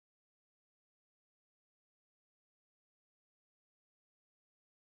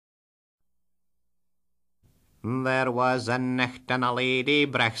There was a knicht and a lady,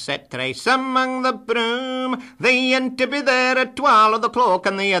 brechts at thrice among the broom. The ane to be there at 12 o'clock,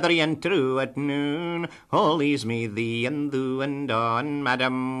 and the other ane true at noon. Oh, leaves me thee and thou and on,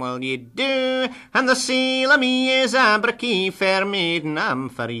 madam, will ye do? And the seal o' me is abrachy, fair maiden, I'm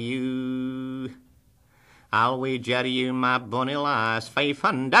for you. I'll wager you, my bonny lass,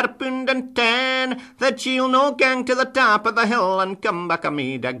 £500 that you'll no gang to the top of the hill and come back a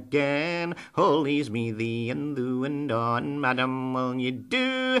maid again. Oh, leaves me thee and thou and on, madam, will ye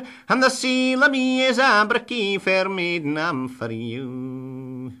do? And the seal o' me is abrachy, fair maiden, I'm for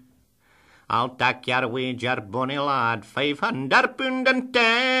you. I'll tak your wager, bonny lad,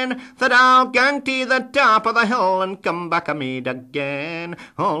 £500 that I'll gang to the top of the hill and come back a maid again.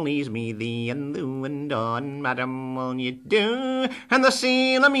 Oh, leaves me thee and thou and on, madam, will ye do? And the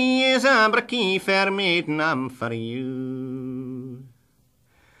seal o' me is abrachy, fair maiden, I'm for you.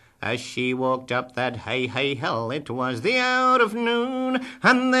 As she walked up that high, high hill, it was the hour of noon,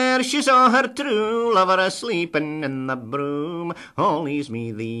 and there she saw her true lover a-sleeping in the broom. Oh, leaves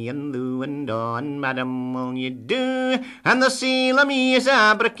me thee and thou and on, madam, will ye do? And the seal o' me is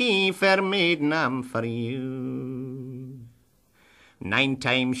abrachy, fair maiden, I'm for you. 9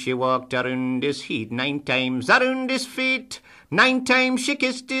 times she walked around his heat, 9 times around his feet, 9 times she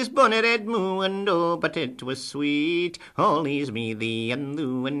kissed his bonny red moo, and oh, but it was sweet. Oh, leaves me thee and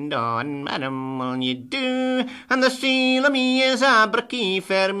thou and on, madam, will ye do? And the seal o' me is abrachy,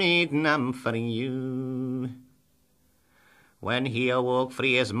 fair maiden, I'm for you. When he awoke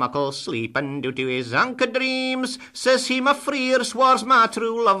frae his muckle sleep and due to his anchor dreams, says he, my freer swar's my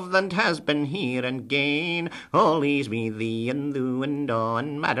true love that has been here and gane. Oh, leaves me thee and thou and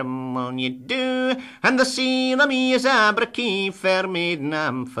on, madam, will ye do? And the seal o' me is abrachy, fair maiden,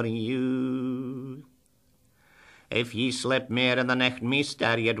 I'm for you. If ye slept mair in the nicht, me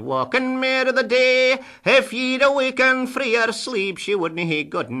star, ye'd walkin' mair of the day. If ye'd awaken frae your sleep, she wouldn't hae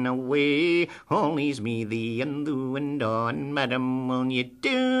gotten away. Oh, leaves me thee and thou and on, madam, will ye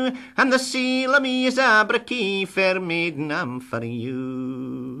do? And the seal o' me is abrachy, fair maiden, I'm for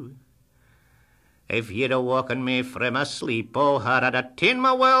you. If ye'd awoken me frae my sleep, oh, her I'd a ta'en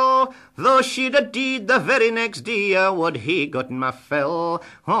my will, though she'd a deed the very next day, I would hae gotten my fill.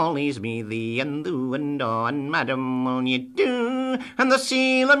 Oh, leaves me thee and thou and on, madam, will ye do? And the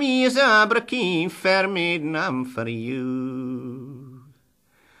seal o' me is abrachy, fair maiden, I'm for you.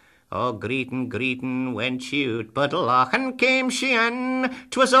 Oh, greetin' went she out, but laughing came she in.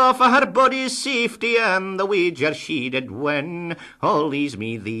 'Twas all for her body's safety, and the wager she did win. Oh, leaves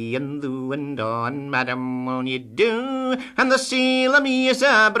me thee and thou and on, madam, will ye do? And the seal o' me is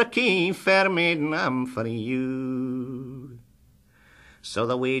abrachy, fair maiden, I'm for you. So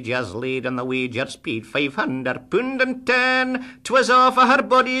the wagers laid and the wagers paid £500 and 'twas all for her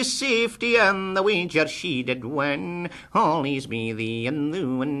body's safety, and the wager she did win. Oh, leaves me thee and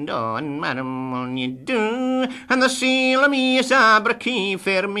thou and on, madam, will ye do? And the seal o' me is abrachy,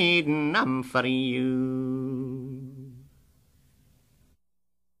 fair maiden, I'm for you.